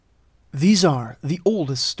These are the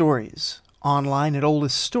oldest stories, online at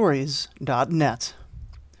oldeststories.net.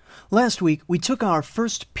 Last week, we took our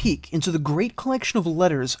first peek into the great collection of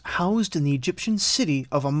letters housed in the Egyptian city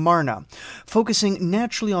of Amarna, focusing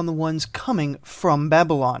naturally on the ones coming from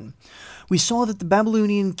Babylon. We saw that the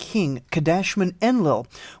Babylonian king, Kadashman-Enlil,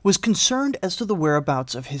 was concerned as to the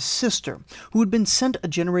whereabouts of his sister, who had been sent a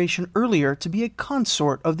generation earlier to be a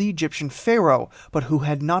consort of the Egyptian pharaoh, but who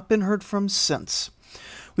had not been heard from since.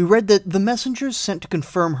 We read that the messengers sent to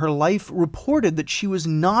confirm her life reported that she was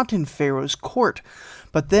not in Pharaoh's court,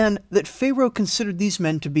 but then that Pharaoh considered these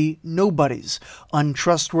men to be nobodies,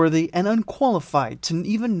 untrustworthy and unqualified to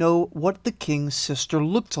even know what the king's sister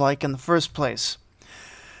looked like in the first place.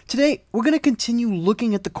 Today, we're going to continue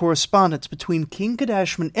looking at the correspondence between King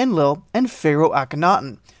Kadashman-Enlil and Pharaoh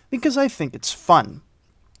Akhenaten, because I think it's fun.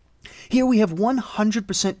 Here we have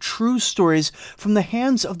 100% true stories from the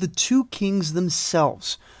hands of the two kings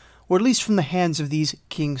themselves, or at least from the hands of these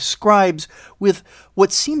king scribes, with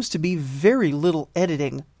what seems to be very little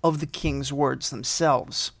editing of the king's words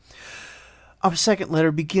themselves. Our second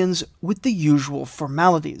letter begins with the usual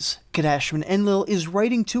formalities. Kadashman-Enlil is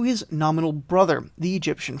writing to his nominal brother, the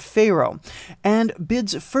Egyptian pharaoh, and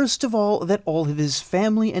bids first of all that all of his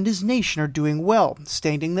family and his nation are doing well,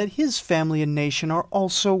 stating that his family and nation are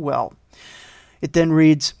also well. It then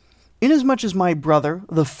reads, "Inasmuch as my brother,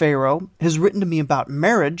 the pharaoh, has written to me about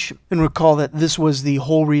marriage," and recall that this was the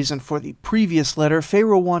whole reason for the previous letter.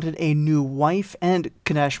 Pharaoh wanted a new wife, and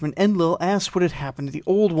Kadashman-Enlil asked what had happened to the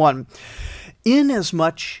old one.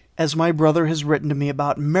 "Inasmuch as my brother has written to me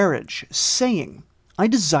about marriage, saying, I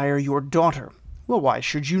desire your daughter. Well, why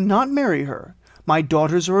should you not marry her? My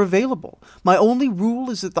daughters are available. My only rule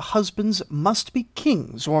is that the husbands must be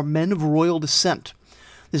kings or men of royal descent.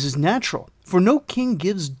 This is natural, for no king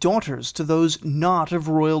gives daughters to those not of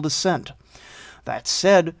royal descent. That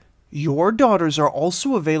said, your daughters are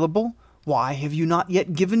also available. Why have you not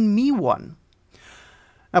yet given me one?"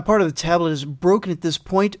 Now, part of the tablet is broken at this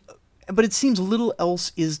point, but it seems little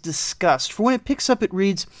else is discussed. For when it picks up, it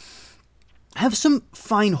reads, "Have some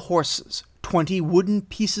fine horses, 20 wooden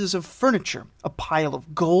pieces of furniture, a pile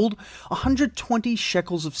of gold, 120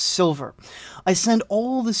 shekels of silver. I send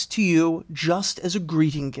all this to you just as a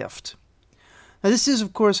greeting gift." Now, this is,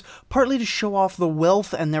 of course, partly to show off the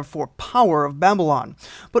wealth and therefore power of Babylon,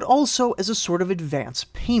 but also as a sort of advance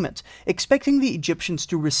payment, expecting the Egyptians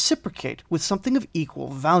to reciprocate with something of equal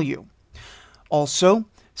value. Also,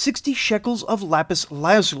 60 shekels of lapis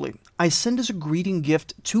lazuli I send as a greeting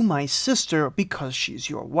gift to my sister because she's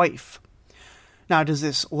your wife. Now, does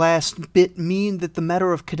this last bit mean that the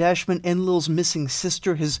matter of Kadashman-Enlil's missing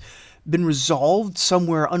sister has been resolved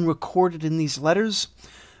somewhere unrecorded in these letters?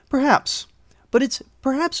 Perhaps. But it's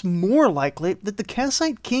perhaps more likely that the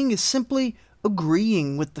Kassite king is simply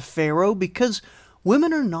agreeing with the pharaoh because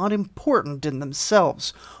women are not important in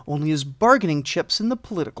themselves, only as bargaining chips in the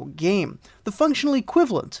political game, the functional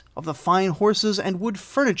equivalent of the fine horses and wood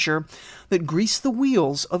furniture that grease the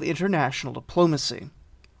wheels of international diplomacy.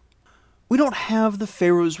 We don't have the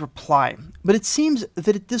pharaoh's reply, but it seems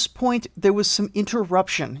that at this point there was some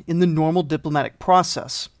interruption in the normal diplomatic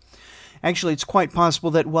process. Actually, it's quite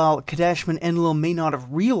possible that while Kadashman-Enlil may not have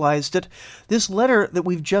realized it, this letter that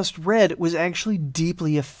we've just read was actually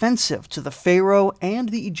deeply offensive to the pharaoh and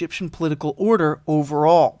the Egyptian political order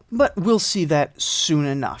overall. But we'll see that soon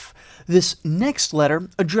enough. This next letter,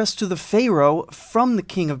 addressed to the pharaoh from the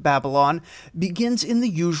king of Babylon, begins in the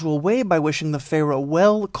usual way by wishing the pharaoh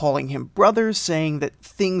well, calling him brother, saying that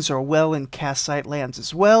things are well in Kassite lands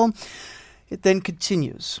as well. It then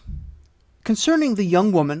continues. "Concerning the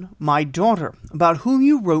young woman, my daughter, about whom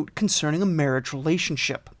you wrote concerning a marriage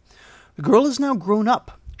relationship. The girl is now grown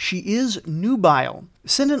up. She is nubile.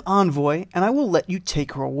 Send an envoy, and I will let you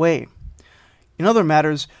take her away. In other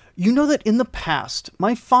matters, you know that in the past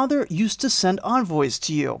my father used to send envoys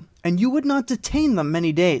to you, and you would not detain them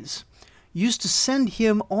many days. You used to send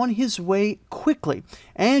him on his way quickly,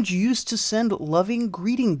 and you used to send loving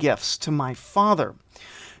greeting gifts to my father.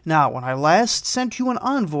 Now, when I last sent you an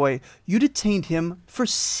envoy, you detained him for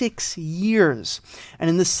 6 years, and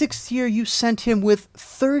in the 6th year you sent him with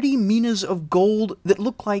 30 minas of gold that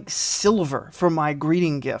look like silver for my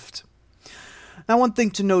greeting gift." Now, one thing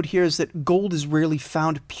to note here is that gold is rarely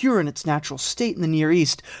found pure in its natural state in the Near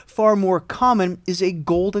East. Far more common is a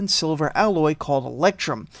gold and silver alloy called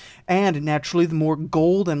electrum, and naturally the more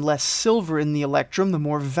gold and less silver in the electrum, the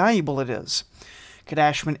more valuable it is.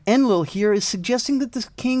 Kadashman-Enlil here is suggesting that the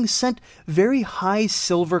king sent very high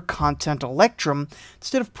silver content electrum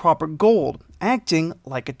instead of proper gold, acting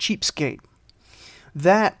like a cheapskate.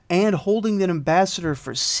 That and holding an ambassador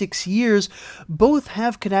for 6 years both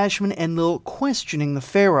have Kadashman Enlil questioning the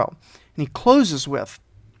pharaoh. And he closes with,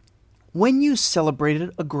 "When you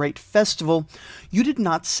celebrated a great festival, you did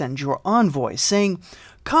not send your envoy, saying,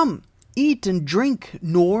 'Come, eat and drink,'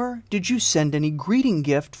 nor did you send any greeting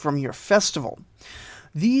gift from your festival.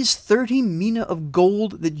 These 30 mina of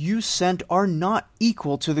gold that you sent are not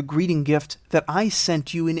equal to the greeting gift that I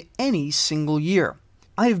sent you in any single year.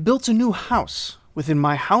 I have built a new house. Within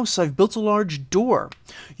my house I've built a large door.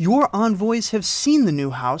 Your envoys have seen the new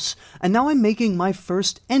house, and now I'm making my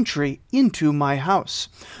first entry into my house.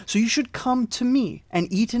 So you should come to me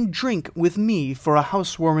and eat and drink with me for a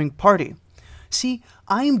housewarming party. See,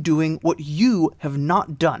 I am doing what you have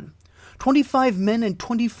not done. 25 men and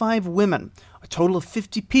 25 women, a total of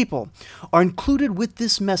 50 people, are included with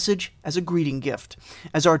this message as a greeting gift,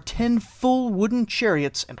 as are 10 full wooden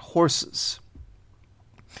chariots and horses."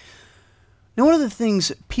 Now, one of the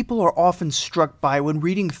things people are often struck by when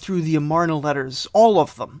reading through the Amarna letters, all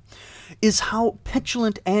of them, is how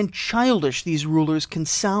petulant and childish these rulers can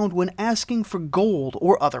sound when asking for gold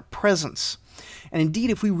or other presents. And indeed,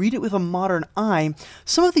 if we read it with a modern eye,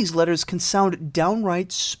 some of these letters can sound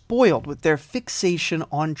downright spoiled with their fixation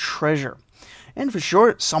on treasure. And for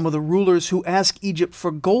sure, some of the rulers who ask Egypt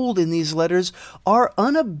for gold in these letters are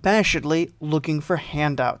unabashedly looking for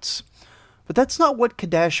handouts. But that's not what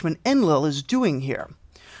Kadashman Enlil is doing here.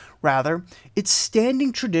 Rather, it's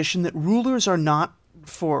standing tradition that rulers are not,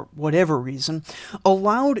 for whatever reason,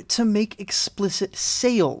 allowed to make explicit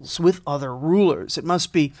sales with other rulers. It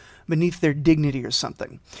must be beneath their dignity or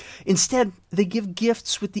something. Instead, they give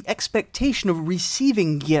gifts with the expectation of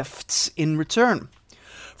receiving gifts in return.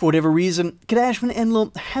 For whatever reason, Kadashman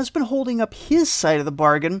Enlil has been holding up his side of the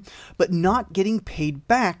bargain, but not getting paid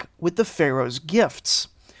back with the pharaoh's gifts.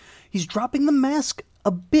 He's dropping the mask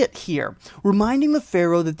a bit here, reminding the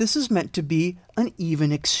pharaoh that this is meant to be an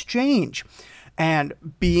even exchange, and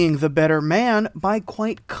being the better man by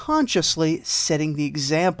quite consciously setting the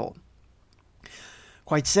example.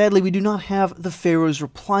 Quite sadly, we do not have the pharaoh's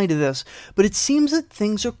reply to this, but it seems that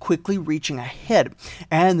things are quickly reaching a head,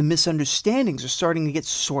 and the misunderstandings are starting to get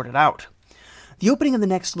sorted out. The opening of the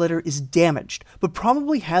next letter is damaged, but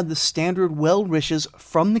probably had the standard well wishes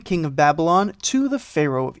from the king of Babylon to the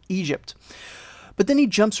pharaoh of Egypt. But then he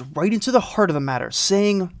jumps right into the heart of the matter,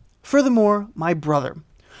 saying, "Furthermore, my brother,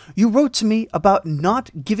 you wrote to me about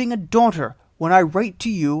not giving a daughter when I write to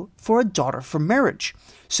you for a daughter for marriage,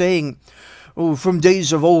 saying, 'Oh, from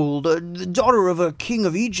days of old, the daughter of a king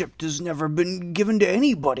of Egypt has never been given to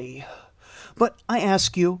anybody.' But I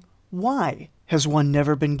ask you, why has one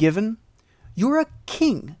never been given? You're a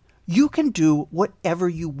king. You can do whatever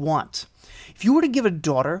you want. If you were to give a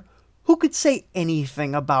daughter, who could say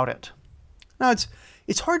anything about it?" Now,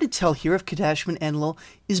 it's hard to tell here if Kadashman Enlil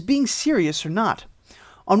is being serious or not.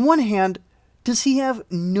 On one hand, does he have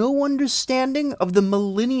no understanding of the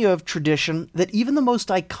millennia of tradition that even the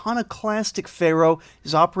most iconoclastic pharaoh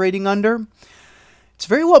is operating under? It's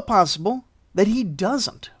very well possible that he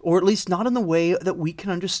doesn't, or at least not in the way that we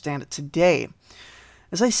can understand it today.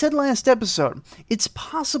 As I said last episode, it's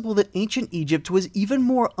possible that ancient Egypt was even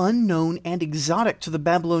more unknown and exotic to the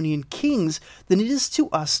Babylonian kings than it is to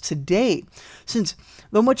us today, since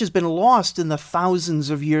though much has been lost in the thousands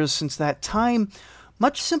of years since that time,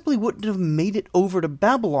 much simply wouldn't have made it over to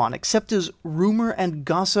Babylon except as rumor and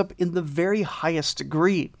gossip in the very highest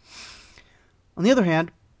degree. On the other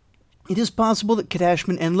hand, it is possible that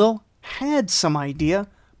Kadashman Enlil had some idea,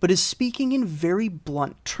 but is speaking in very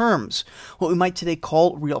blunt terms, what we might today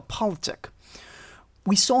call realpolitik.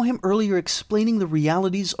 We saw him earlier explaining the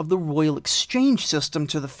realities of the royal exchange system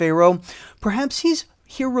to the pharaoh. Perhaps he's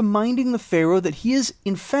here reminding the pharaoh that he is,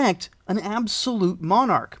 in fact, an absolute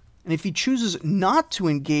monarch, and if he chooses not to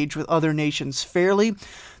engage with other nations fairly,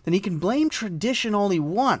 then he can blame tradition all he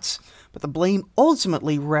wants, but the blame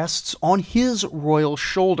ultimately rests on his royal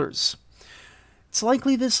shoulders. It's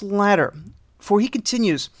likely this latter, for he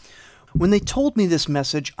continues, "When they told me this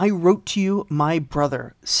message, I wrote to you, my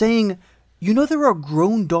brother, saying, 'You know there are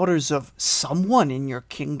grown daughters of someone in your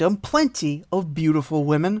kingdom, plenty of beautiful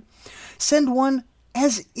women. Send one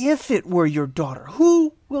as if it were your daughter.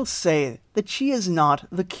 Who will say that she is not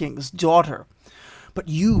the king's daughter? But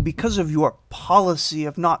you, because of your policy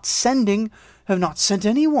of not sending, have not sent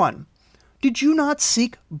anyone. Did you not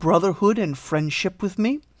seek brotherhood and friendship with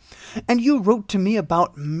me? And you wrote to me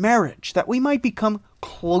about marriage, that we might become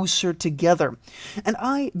closer together. And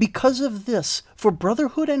I, because of this, for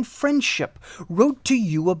brotherhood and friendship, wrote to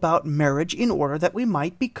you about marriage in order that we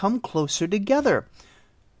might become closer together.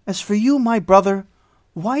 As for you, my brother,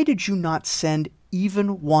 why did you not send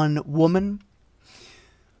even one woman?'"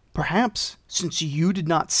 Perhaps, since you did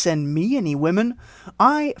not send me any women,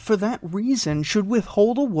 I, for that reason, should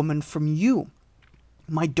withhold a woman from you.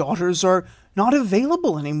 My daughters are not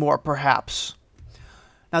available anymore, perhaps."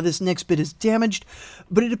 Now, this next bit is damaged,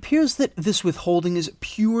 but it appears that this withholding is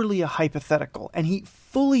purely a hypothetical, and he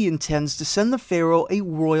fully intends to send the pharaoh a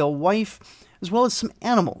royal wife, as well as some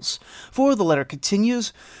animals. For the letter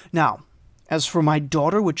continues, "Now, as for my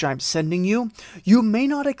daughter which I am sending you, you may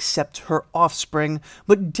not accept her offspring,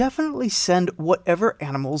 but definitely send whatever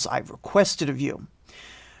animals I've requested of you.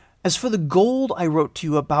 As for the gold I wrote to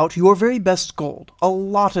you about, your very best gold, a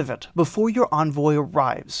lot of it, before your envoy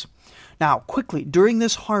arrives. Now, quickly, during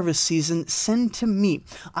this harvest season, send to me,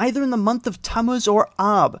 either in the month of Tammuz or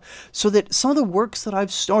Ab, so that some of the works that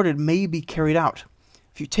I've started may be carried out.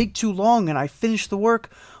 If you take too long and I finish the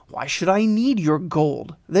work, why should I need your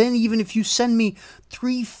gold? Then even if you send me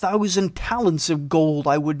 3,000 talents of gold,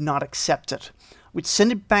 I would not accept it. I would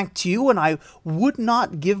send it back to you, and I would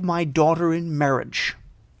not give my daughter in marriage."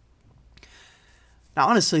 Now,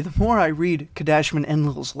 honestly, the more I read Kadashman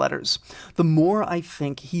Enlil's letters, the more I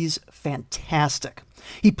think he's fantastic.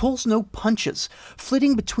 He pulls no punches,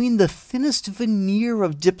 flitting between the thinnest veneer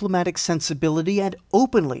of diplomatic sensibility and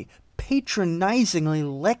openly, patronizingly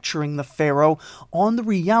lecturing the pharaoh on the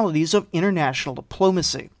realities of international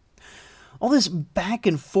diplomacy. All this back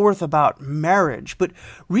and forth about marriage, but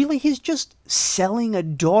really he's just selling a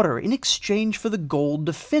daughter in exchange for the gold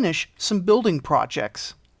to finish some building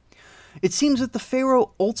projects. It seems that the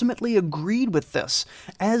pharaoh ultimately agreed with this,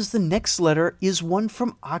 as the next letter is one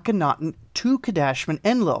from Akhenaten to Kadashman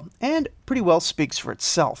Enlil, and pretty well speaks for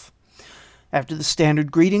itself. After the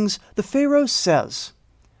standard greetings, the pharaoh says,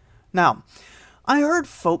 "Now, I heard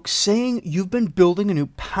folks saying you've been building a new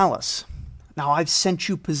palace. Now I've sent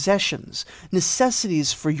you possessions,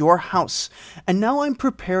 necessities for your house, and now I'm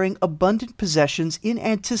preparing abundant possessions in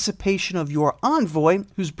anticipation of your envoy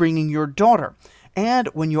who's bringing your daughter. And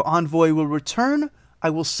when your envoy will return, I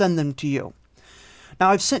will send them to you. Now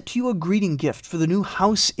I've sent to you a greeting gift for the new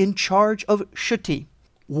house in charge of Shuti.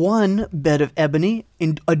 1 bed of ebony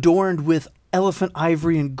adorned with elephant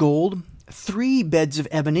ivory and gold, 3 beds of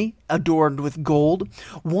ebony adorned with gold,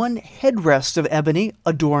 1 headrest of ebony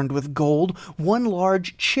adorned with gold, 1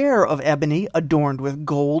 large chair of ebony adorned with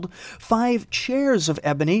gold, 5 chairs of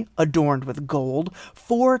ebony adorned with gold,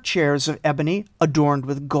 4 chairs of ebony adorned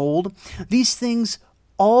with gold. These things,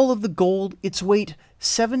 all of the gold, its weight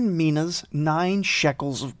 7 minas, 9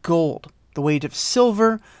 shekels of gold. The weight of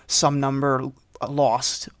silver, some number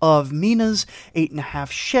lost, of minas,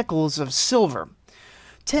 8.5 shekels of silver.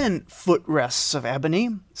 10 footrests of ebony,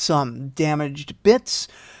 some damaged bits,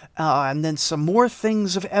 and then some more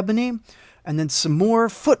things of ebony, and then some more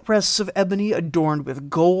footrests of ebony adorned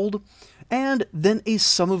with gold, and then a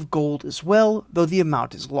sum of gold as well, though the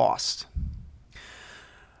amount is lost."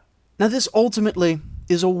 Now this ultimately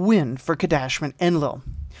is a win for Kadashman Enlil.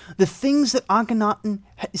 The things that Akhenaten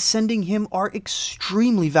is sending him are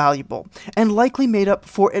extremely valuable, and likely made up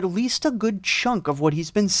for at least a good chunk of what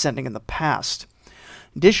he's been sending in the past.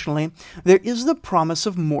 Additionally, there is the promise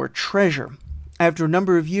of more treasure. After a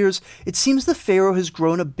number of years, it seems the pharaoh has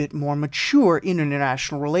grown a bit more mature in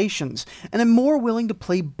international relations, and is more willing to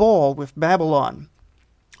play ball with Babylon.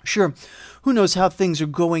 Sure, who knows how things are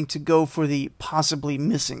going to go for the possibly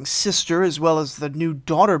missing sister, as well as the new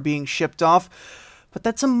daughter being shipped off, but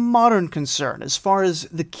that's a modern concern. As far as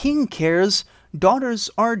the king cares, daughters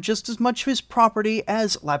are just as much his property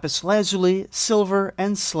as lapis lazuli, silver,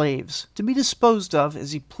 and slaves, to be disposed of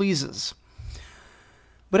as he pleases.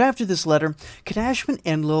 But after this letter, Kadashman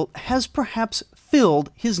Enlil has perhaps filled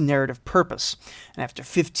his narrative purpose, and after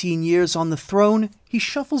 15 years on the throne, he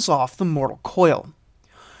shuffles off the mortal coil.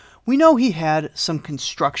 We know he had some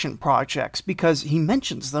construction projects because he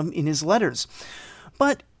mentions them in his letters.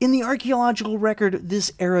 But in the archaeological record,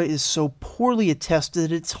 this era is so poorly attested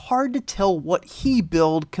that it's hard to tell what he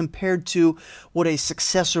built compared to what a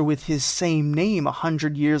successor with his same name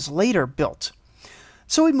 100 years later built.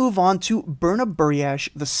 So we move on to Burnaburiash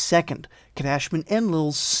II, Kadashman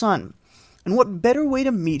Enlil's son. And what better way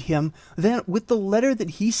to meet him than with the letter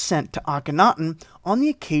that he sent to Akhenaten on the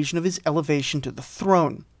occasion of his elevation to the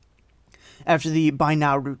throne. After the by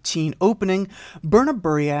now routine opening,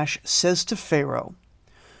 Burnaburiash says to Pharaoh,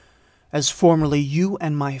 "As formerly you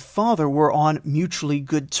and my father were on mutually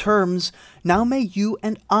good terms, now may you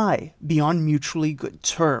and I be on mutually good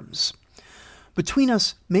terms. Between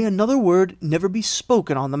us may another word never be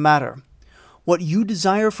spoken on the matter. What you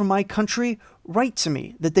desire from my country, write to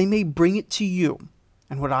me, that they may bring it to you.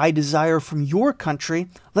 And what I desire from your country,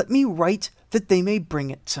 let me write that they may bring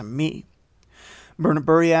it to me.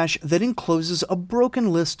 Burnaburiash then encloses a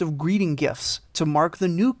broken list of greeting gifts to mark the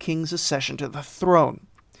new king's accession to the throne.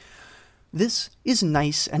 This is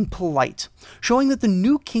nice and polite, showing that the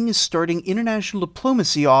new king is starting international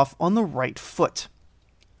diplomacy off on the right foot.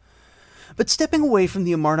 But stepping away from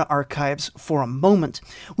the Amarna archives for a moment,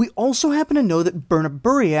 we also happen to know that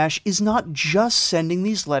Burnaburiash is not just sending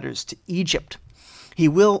these letters to Egypt. He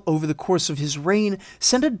will, over the course of his reign,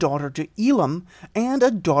 send a daughter to Elam and a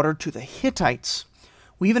daughter to the Hittites.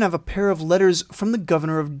 We even have a pair of letters from the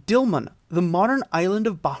governor of Dilmun, the modern island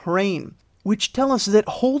of Bahrain, which tell us that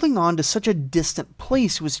holding on to such a distant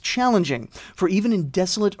place was challenging, for even in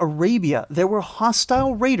desolate Arabia there were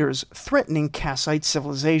hostile raiders threatening Kassite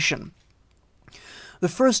civilization. The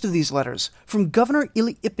first of these letters, from Governor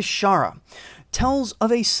Ili Ipishara, tells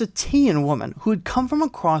of a Scythian woman who had come from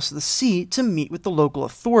across the sea to meet with the local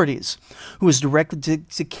authorities, who was directed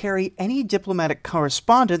to carry any diplomatic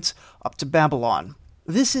correspondence up to Babylon.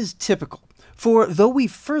 This is typical, for though we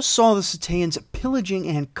first saw the Scythians pillaging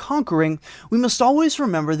and conquering, we must always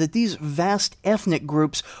remember that these vast ethnic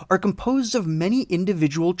groups are composed of many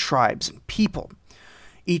individual tribes and people,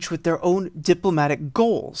 each with their own diplomatic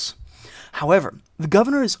goals. However, the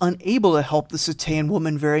governor is unable to help the Scythian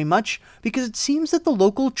woman very much because it seems that the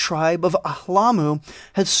local tribe of Ahlamu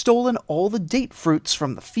has stolen all the date fruits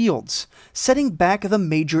from the fields, setting back the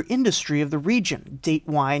major industry of the region, date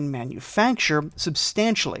wine manufacture,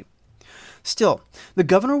 substantially. Still, the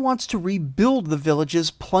governor wants to rebuild the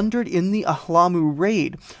villages plundered in the Ahlamu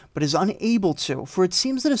raid, but is unable to, for it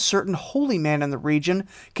seems that a certain holy man in the region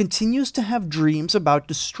continues to have dreams about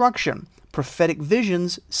destruction, prophetic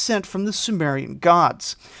visions sent from the Sumerian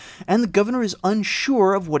gods, and the governor is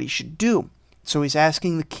unsure of what he should do, so he's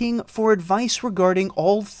asking the king for advice regarding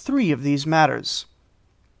all three of these matters.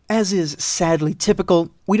 As is sadly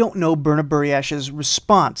typical, we don't know Burnaburiash's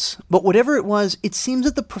response, but whatever it was, it seems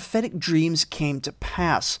that the prophetic dreams came to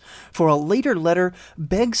pass, for a later letter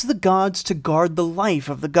begs the gods to guard the life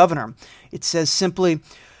of the governor. It says simply,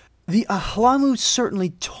 "The Ahlamu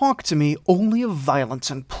certainly talk to me only of violence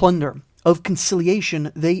and plunder. Of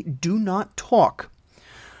conciliation they do not talk.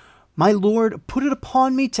 My lord put it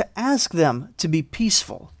upon me to ask them to be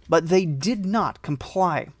peaceful, but they did not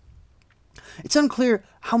comply." It's unclear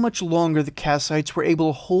how much longer the Kassites were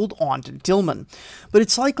able to hold on to Dilmun, but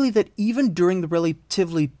it's likely that even during the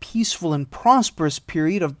relatively peaceful and prosperous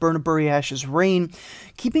period of Burnaburiash's reign,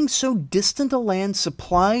 keeping so distant a land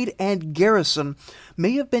supplied and garrisoned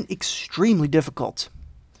may have been extremely difficult.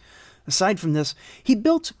 Aside from this, he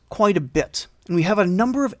built quite a bit, and we have a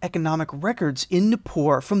number of economic records in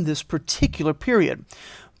Nippur from this particular period.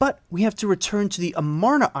 But we have to return to the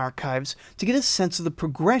Amarna archives to get a sense of the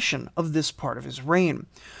progression of this part of his reign,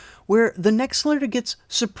 where the next letter gets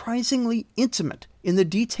surprisingly intimate in the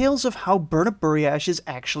details of how Burnaburiash is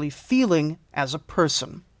actually feeling as a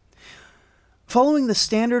person. Following the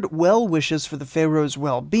standard well wishes for the pharaoh's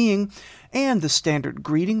well-being, and the standard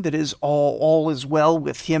greeting that is all is well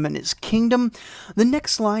with him and his kingdom, the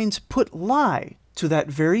next lines put lie to that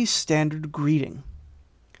very standard greeting.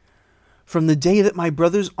 "From the day that my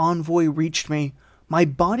brother's envoy reached me, my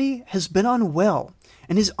body has been unwell,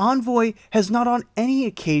 and his envoy has not on any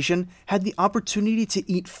occasion had the opportunity to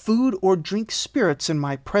eat food or drink spirits in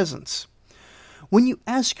my presence. When you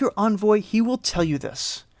ask your envoy, he will tell you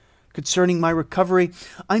this. Concerning my recovery,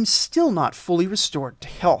 I'm still not fully restored to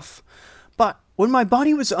health. But when my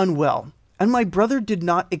body was unwell, and my brother did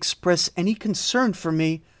not express any concern for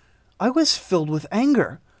me, I was filled with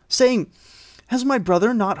anger, saying, 'Has my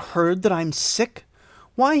brother not heard that I'm sick?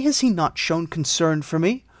 Why has he not shown concern for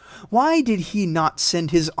me? Why did he not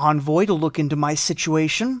send his envoy to look into my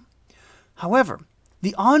situation?' However,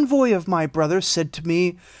 the envoy of my brother said to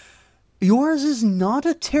me, 'Yours is not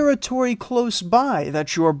a territory close by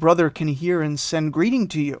that your brother can hear and send greeting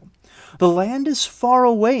to you. The land is far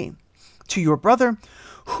away. To your brother,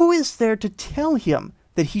 who is there to tell him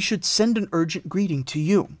that he should send an urgent greeting to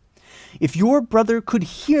you? If your brother could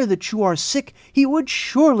hear that you are sick, he would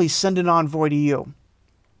surely send an envoy to you.'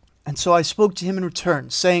 And so I spoke to him in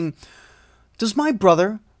return, saying, 'Does my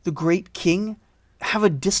brother, the great king, have a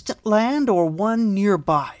distant land or one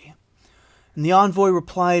nearby?' And the envoy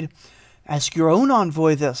replied, 'Ask your own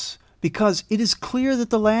envoy this, because it is clear that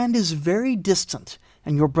the land is very distant,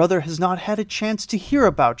 and your brother has not had a chance to hear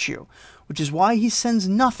about you, which is why he sends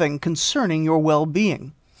nothing concerning your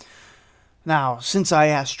well-being. Now, since I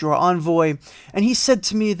asked your envoy, and he said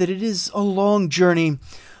to me that it is a long journey,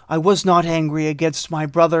 I was not angry against my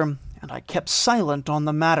brother, and I kept silent on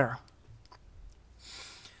the matter.'"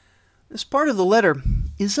 This part of the letter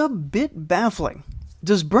is a bit baffling.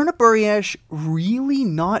 Does Burnaburiash really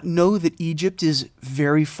not know that Egypt is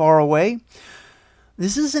very far away?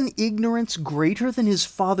 This is an ignorance greater than his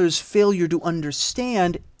father's failure to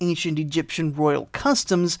understand ancient Egyptian royal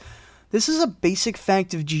customs. This is a basic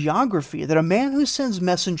fact of geography that a man who sends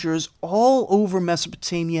messengers all over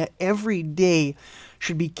Mesopotamia every day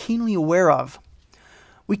should be keenly aware of.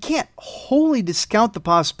 We can't wholly discount the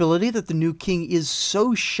possibility that the new king is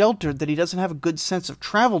so sheltered that he doesn't have a good sense of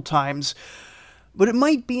travel times, but it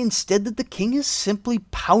might be instead that the king is simply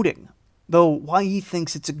pouting. Though why he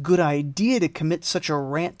thinks it's a good idea to commit such a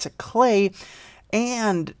rant to Clay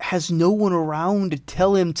and has no one around to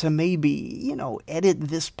tell him to maybe, edit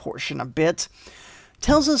this portion a bit,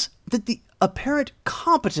 tells us that the apparent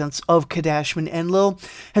competence of Kadashman Enlil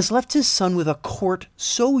has left his son with a court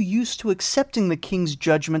so used to accepting the king's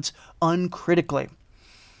judgments uncritically.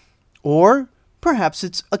 Or perhaps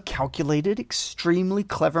it's a calculated, extremely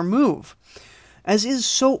clever move. As is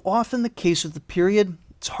so often the case with the period,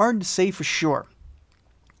 it's hard to say for sure.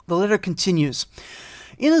 The letter continues,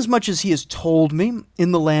 "Inasmuch as he has told me,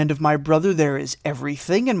 in the land of my brother there is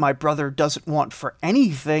everything, and my brother doesn't want for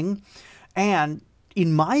anything, and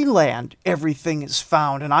in my land everything is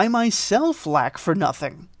found, and I myself lack for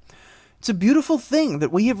nothing. It's a beautiful thing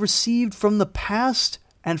that we have received from the past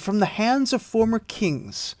and from the hands of former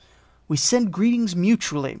kings. We send greetings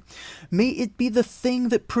mutually. May it be the thing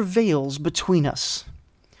that prevails between us."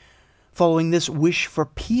 Following this wish for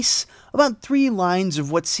peace, about 3 lines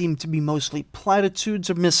of what seem to be mostly platitudes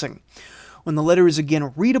are missing. When the letter is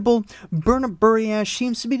again readable, Burnaburiash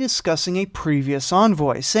seems to be discussing a previous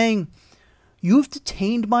envoy, saying, "You have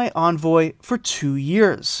detained my envoy for 2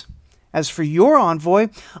 years. As for your envoy,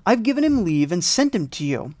 I've given him leave and sent him to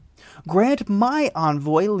you. Grant my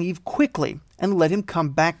envoy leave quickly, and let him come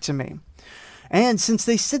back to me. And since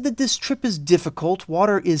they said that this trip is difficult,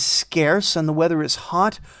 water is scarce, and the weather is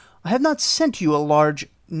hot, I have not sent you a large,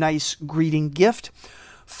 nice greeting gift.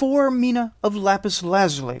 4 mina of lapis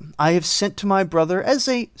lazuli I have sent to my brother as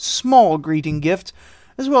a small greeting gift,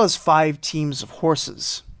 as well as 5 teams of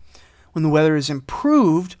horses. When the weather is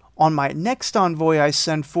improved, on my next envoy I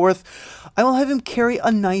send forth, I will have him carry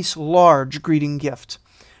a nice large greeting gift.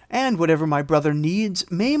 And whatever my brother needs,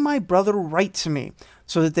 may my brother write to me,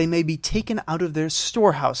 so that they may be taken out of their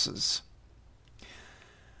storehouses."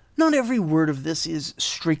 Not every word of this is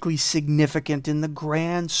strictly significant in the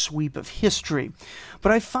grand sweep of history,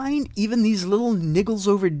 but I find even these little niggles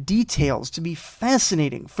over details to be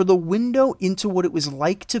fascinating for the window into what it was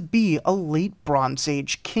like to be a late Bronze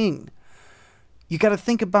Age king. You gotta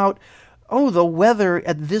think about, the weather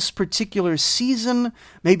at this particular season,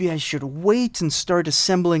 maybe I should wait and start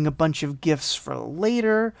assembling a bunch of gifts for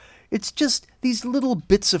later. It's just these little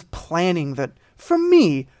bits of planning that, for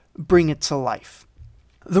me, bring it to life.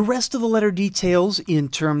 The rest of the letter details, in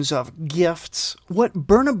terms of gifts, what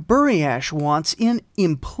Burnaburiash wants in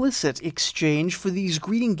implicit exchange for these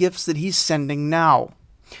greeting gifts that he's sending now.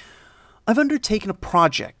 "I've undertaken a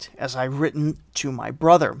project, as I've written to my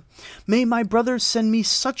brother. May my brother send me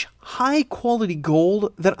such high-quality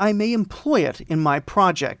gold that I may employ it in my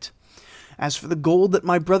project. As for the gold that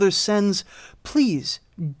my brother sends, please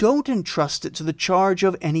don't entrust it to the charge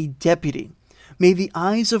of any deputy. May the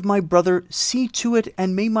eyes of my brother see to it,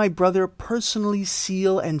 and may my brother personally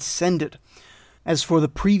seal and send it. As for the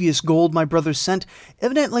previous gold my brother sent,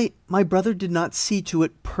 evidently my brother did not see to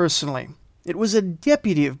it personally. It was a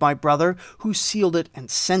deputy of my brother who sealed it and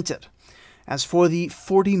sent it. As for the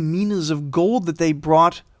 40 minas of gold that they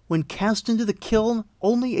brought, when cast into the kiln,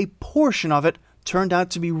 only a portion of it turned out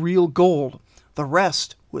to be real gold. The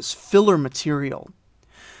rest was filler material.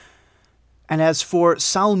 And as for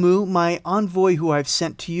Salmu, my envoy who I've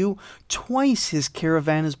sent to you, twice his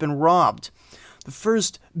caravan has been robbed. The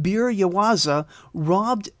first, Bir Yawaza,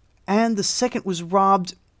 robbed, and the second was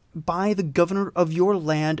robbed by the governor of your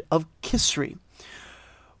land of Kisri.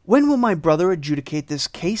 When will my brother adjudicate this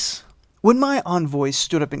case? When my envoy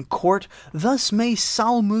stood up in court, thus may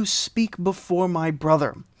Salmu speak before my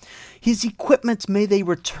brother. His equipment may they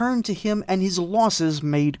return to him, and his losses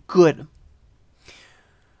made good."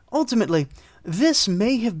 Ultimately, this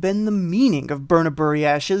may have been the meaning of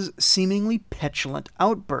Burnaburiash's seemingly petulant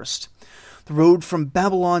outburst. The road from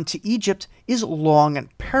Babylon to Egypt is long and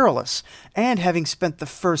perilous, and having spent the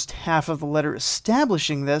first half of the letter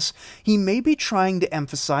establishing this, he may be trying to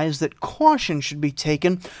emphasize that caution should be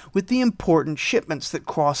taken with the important shipments that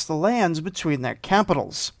cross the lands between their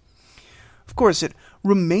capitals. Of course, it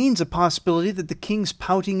remains a possibility that the king's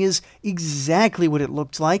pouting is exactly what it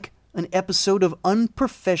looked like, an episode of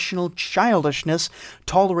unprofessional childishness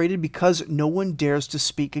tolerated because no one dares to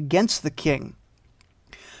speak against the king.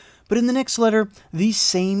 But in the next letter, these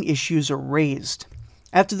same issues are raised.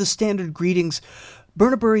 After the standard greetings,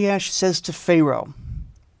 Bernaburiash says to Pharaoh,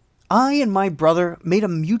 I and my brother made a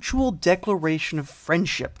mutual declaration of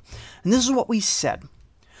friendship, and this is what we said.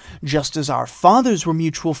 Just as our fathers were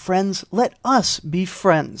mutual friends, let us be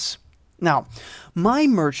friends. Now, my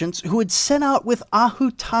merchants who had set out with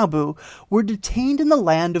Ahutabu were detained in the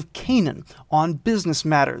land of Canaan on business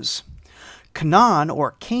matters. Canaan,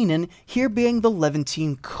 or Canaan, here being the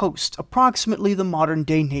Levantine coast, approximately the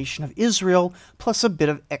modern-day nation of Israel, plus a bit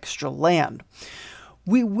of extra land.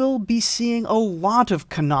 We will be seeing a lot of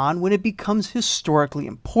Canaan when it becomes historically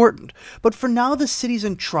important, but for now the cities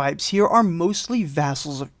and tribes here are mostly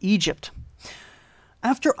vassals of Egypt.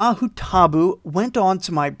 After Ahutabu went on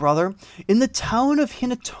to my brother, in the town of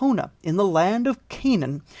Hinatona, in the land of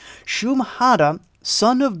Canaan, Shumhada,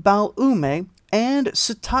 son of Baal-ume, and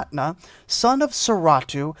Satatna, son of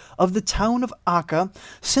Saratu, of the town of Akka,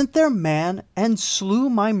 sent their man and slew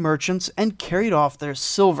my merchants and carried off their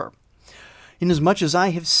silver. Inasmuch as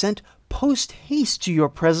I have sent post-haste to your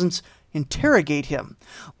presence, interrogate him.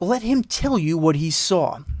 Let him tell you what he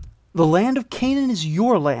saw. The land of Canaan is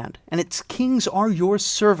your land, and its kings are your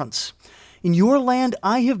servants. In your land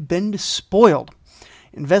I have been despoiled.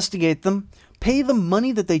 Investigate them, pay the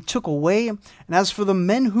money that they took away, and as for the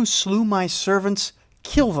men who slew my servants,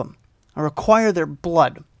 kill them, and require their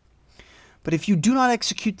blood. But if you do not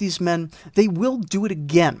execute these men, they will do it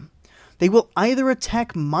again. They will either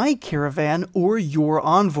attack my caravan or your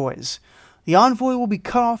envoys. The envoy will be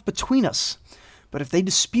cut off between us. But if they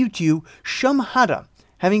dispute you, Shumhada,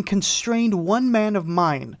 having constrained one man of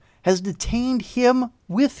mine, has detained him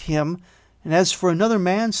with him, and as for another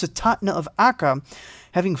man, Satatna of Akka,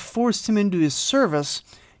 having forced him into his service,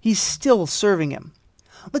 he's still serving him.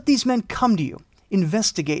 Let these men come to you,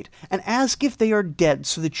 investigate, and ask if they are dead,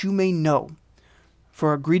 so that you may know.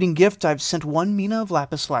 For a greeting gift I've sent 1 mina of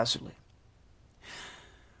lapis lazuli.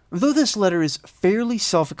 Though this letter is fairly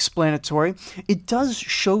self-explanatory, it does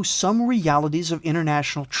show some realities of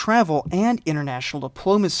international travel and international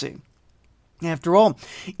diplomacy. After all,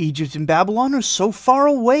 Egypt and Babylon are so far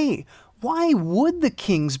away. Why would the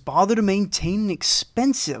kings bother to maintain an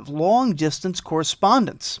expensive, long-distance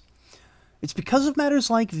correspondence? It's because of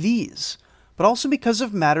matters like these, but also because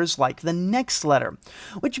of matters like the next letter,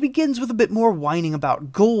 which begins with a bit more whining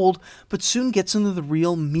about gold, but soon gets into the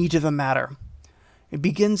real meat of the matter. It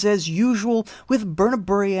begins as usual with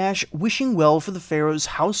Bernaburiash wishing well for the pharaoh's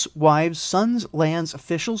house, wives, sons, lands,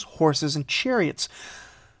 officials, horses, and chariots.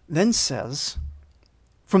 Then says,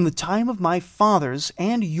 From the time of my fathers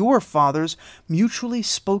and your fathers' mutually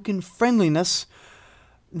spoken friendliness,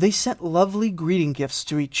 they sent lovely greeting gifts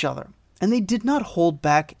to each other, and they did not hold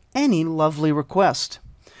back any lovely request.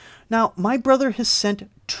 Now, my brother has sent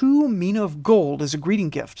 2 mina of gold as a greeting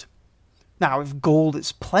gift. Now, if gold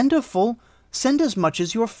is plentiful, send as much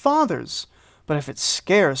as your fathers, but if it's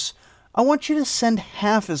scarce, I want you to send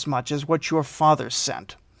half as much as what your fathers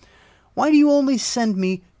sent. Why do you only send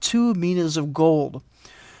me 2 minas of gold?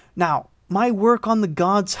 Now, my work on the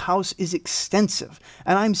god's house is extensive,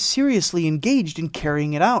 and I'm seriously engaged in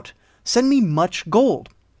carrying it out. Send me much gold.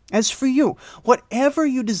 As for you, whatever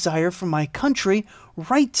you desire from my country,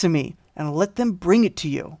 write to me, and let them bring it to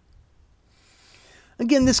you.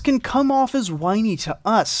 Again, this can come off as whiny to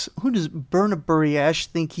us. Who does Bernaburiash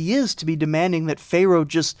think he is to be demanding that Pharaoh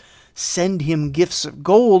just send him gifts of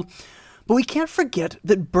gold? But we can't forget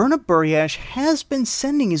that Bernaburiash has been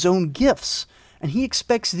sending his own gifts, and he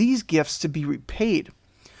expects these gifts to be repaid.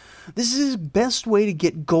 This is his best way to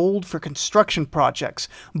get gold for construction projects,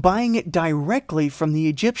 buying it directly from the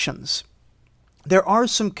Egyptians. There are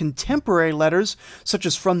some contemporary letters, such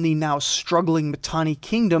as from the now struggling Mitanni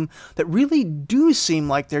kingdom, that really do seem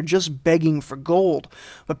like they're just begging for gold.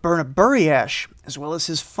 But Bernaburiash, as well as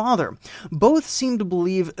his father, both seem to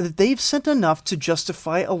believe that they've sent enough to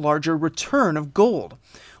justify a larger return of gold,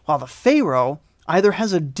 while the pharaoh either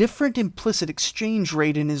has a different implicit exchange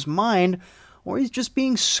rate in his mind, or he's just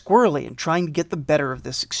being squirrely and trying to get the better of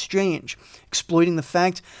this exchange, exploiting the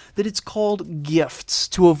fact that it's called gifts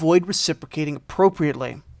to avoid reciprocating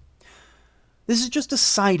appropriately. This is just a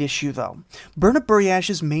side issue, though.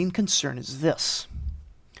 Bernaburiash's main concern is this.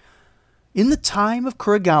 In the time of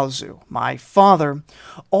Kurigalzu, my father,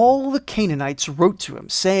 all the Canaanites wrote to him,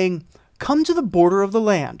 saying, "Come to the border of the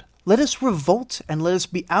land, let us revolt, and let us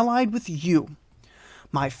be allied with you."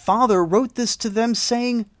 My father wrote this to them,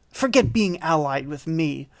 saying, "Forget being allied with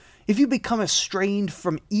me. If you become estranged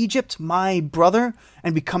from Egypt, my brother,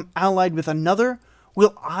 and become allied with another,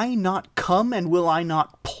 will I not come and will I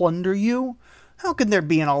not plunder you? How can there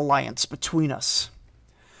be an alliance between us?"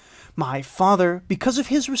 My father, because of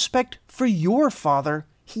his respect for your father,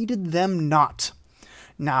 heeded them not.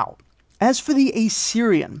 Now, as for the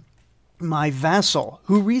Assyrian, my vassal,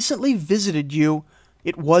 who recently visited you,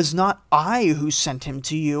 it was not I who sent him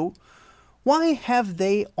to you. Why have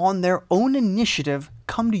they on their own initiative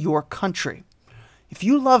come to your country? If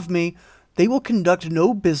you love me, they will conduct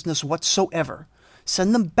no business whatsoever.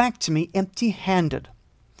 Send them back to me empty-handed.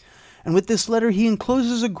 And with this letter he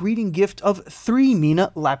encloses a greeting gift of 3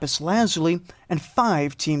 mina lapis lazuli and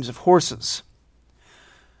 5 teams of horses.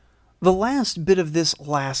 The last bit of this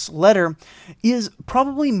last letter is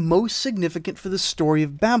probably most significant for the story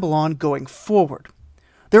of Babylon going forward.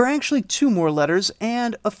 There are actually 2 more letters,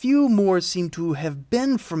 and a few more seem to have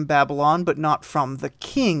been from Babylon, but not from the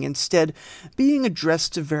king, instead being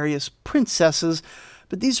addressed to various princesses,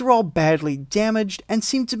 but these are all badly damaged and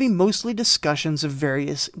seem to be mostly discussions of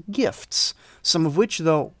various gifts, some of which,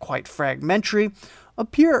 though quite fragmentary,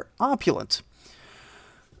 appear opulent.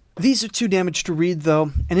 These are too damaged to read,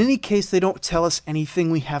 though, and in any case they don't tell us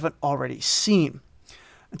anything we haven't already seen.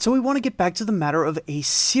 And so we want to get back to the matter of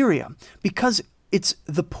Assyria, because it's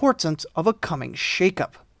the portent of a coming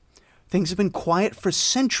shakeup. Things have been quiet for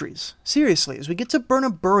centuries. Seriously, as we get to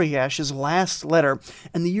Burnaburiash's last letter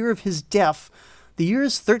and the year of his death, the year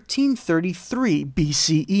is 1333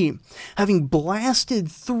 BCE, having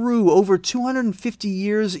blasted through over 250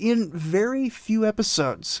 years in very few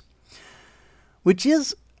episodes. Which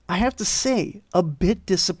is, I have to say, a bit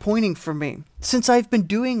disappointing for me, since I've been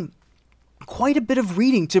doing quite a bit of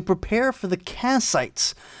reading to prepare for the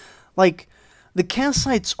Kassites. Like, the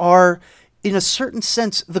Kassites are, in a certain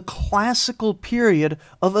sense, the classical period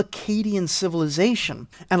of Akkadian civilization,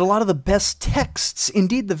 and a lot of the best texts,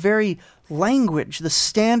 indeed the very language, the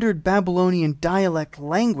standard Babylonian dialect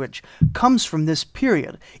language, comes from this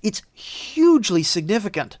period. It's hugely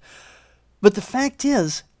significant. But the fact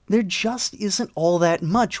is, there just isn't all that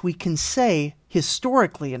much we can say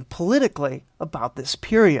historically and politically about this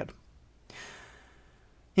period.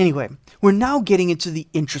 Anyway, we're now getting into the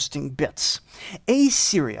interesting bits.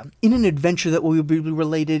 Assyria, in an adventure that will be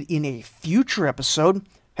related in a future episode,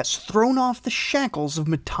 has thrown off the shackles of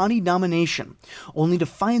Mitanni domination, only to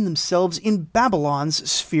find themselves in Babylon's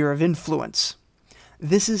sphere of influence.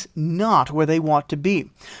 This is not where they want to be,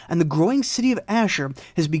 and the growing city of Ashur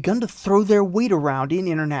has begun to throw their weight around in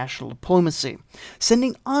international diplomacy,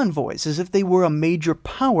 sending envoys as if they were a major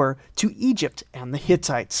power to Egypt and the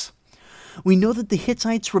Hittites. We know that the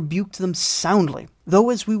Hittites rebuked them soundly, though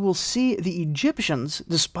as we will see, the Egyptians,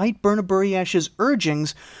 despite Burnaburiash's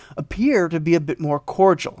urgings, appear to be a bit more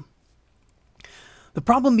cordial. The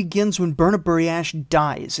problem begins when Burnaburiash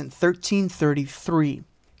dies in 1333.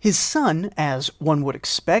 His son, as one would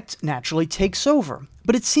expect, naturally takes over,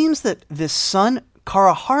 but it seems that this son,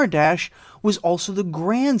 Karahardash, was also the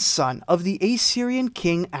grandson of the Assyrian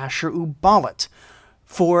king Ashur-uballit,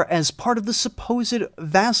 for as part of the supposed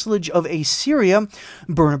vassalage of Assyria,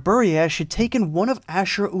 Burnaburiash had taken one of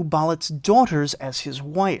Ashur-uballit's daughters as his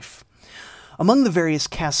wife. Among the various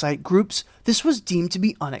Kassite groups, this was deemed to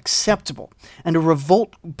be unacceptable, and a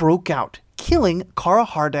revolt broke out, killing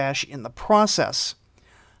Karahardash in the process.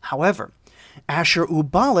 However,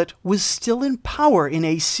 Ashur-uballit was still in power in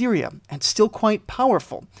Assyria, and still quite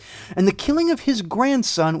powerful, and the killing of his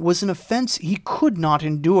grandson was an offense he could not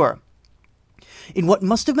endure. In what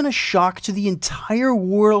must have been a shock to the entire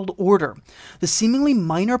world order, the seemingly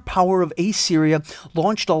minor power of Assyria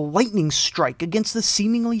launched a lightning strike against the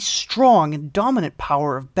seemingly strong and dominant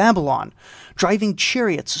power of Babylon, driving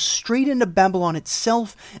chariots straight into Babylon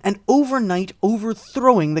itself and overnight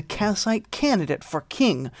overthrowing the Kassite candidate for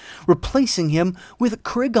king, replacing him with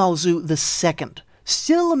Kurigalzu II,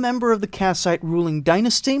 still a member of the Kassite ruling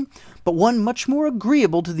dynasty, but one much more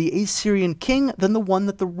agreeable to the Assyrian king than the one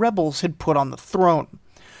that the rebels had put on the throne.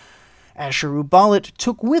 Ashur-uballit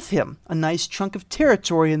took with him a nice chunk of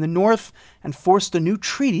territory in the north and forced a new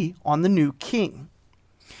treaty on the new king.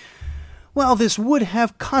 While this would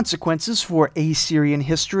have consequences for Assyrian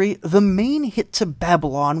history, the main hit to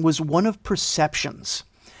Babylon was one of perceptions.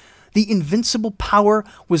 The invincible power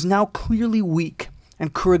was now clearly weak,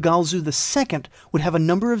 and Kurigalzu II would have a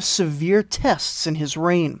number of severe tests in his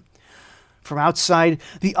reign. From outside,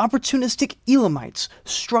 the opportunistic Elamites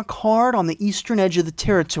struck hard on the eastern edge of the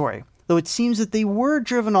territory, though it seems that they were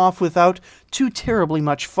driven off without too terribly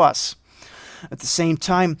much fuss. At the same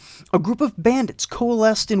time, a group of bandits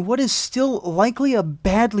coalesced in what is still likely a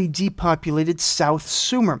badly depopulated South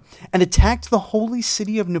Sumer and attacked the holy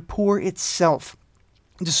city of Nippur itself,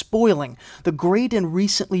 despoiling the great and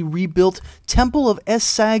recently rebuilt Temple of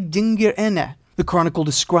Esag-Dingir-Ene. The chronicle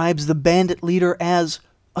describes the bandit leader as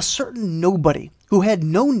a certain nobody who had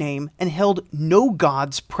no name and held no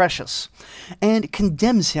gods precious, and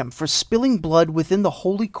condemns him for spilling blood within the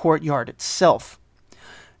holy courtyard itself.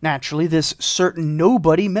 Naturally, this certain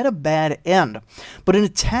nobody met a bad end, but an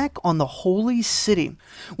attack on the holy city,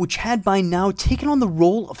 which had by now taken on the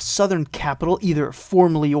role of southern capital either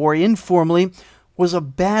formally or informally, was a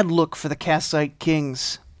bad look for the Kassite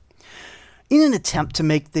kings. In an attempt to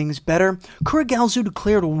make things better, Kurigalzu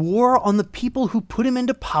declared war on the people who put him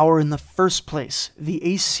into power in the first place, the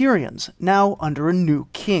Assyrians, now under a new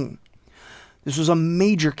king. This was a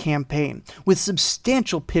major campaign, with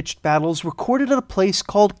substantial pitched battles recorded at a place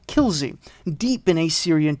called Kilzi, deep in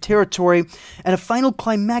Assyrian territory, and a final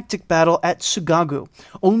climactic battle at Sugagu,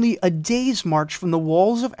 only a day's march from the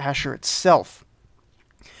walls of Ashur itself.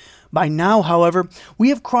 By now, however, we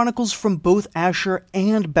have chronicles from both Ashur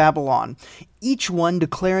and Babylon, each one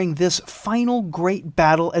declaring this final great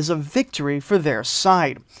battle as a victory for their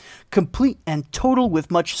side, complete and total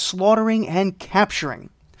with much slaughtering and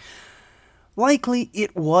capturing. Likely,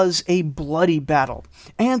 it was a bloody battle,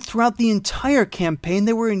 and throughout the entire campaign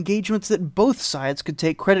there were engagements that both sides could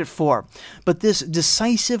take credit for, but this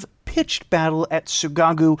decisive, pitched battle at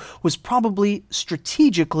Sugagu was probably,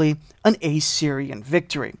 strategically, an Assyrian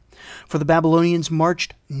victory, for the Babylonians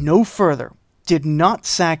marched no further, did not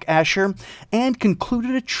sack Ashur, and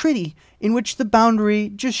concluded a treaty in which the boundary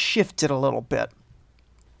just shifted a little bit.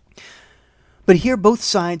 But here both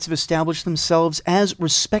sides have established themselves as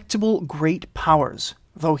respectable great powers,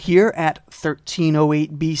 though here at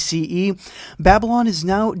 1308 BCE, Babylon is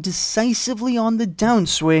now decisively on the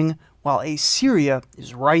downswing, while Assyria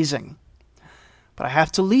is rising. But I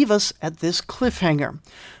have to leave us at this cliffhanger,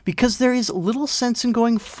 because there is little sense in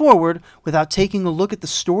going forward without taking a look at the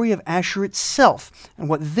story of Ashur itself and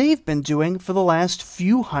what they've been doing for the last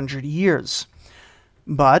few hundred years.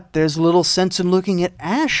 But there's little sense in looking at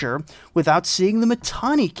Ashur without seeing the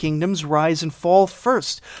Mitanni kingdoms rise and fall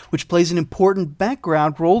first, which plays an important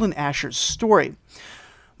background role in Ashur's story.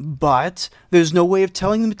 But there's no way of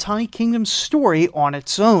telling the Mitanni kingdom's story on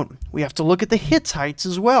its own. We have to look at the Hittites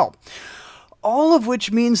as well. All of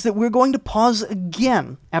which means that we're going to pause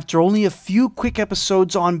again after only a few quick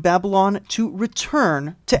episodes on Babylon to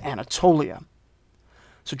return to Anatolia.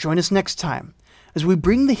 So join us next time as we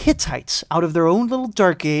bring the Hittites out of their own little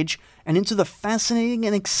dark age and into the fascinating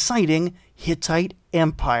and exciting Hittite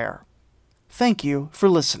Empire. Thank you for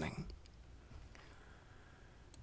listening.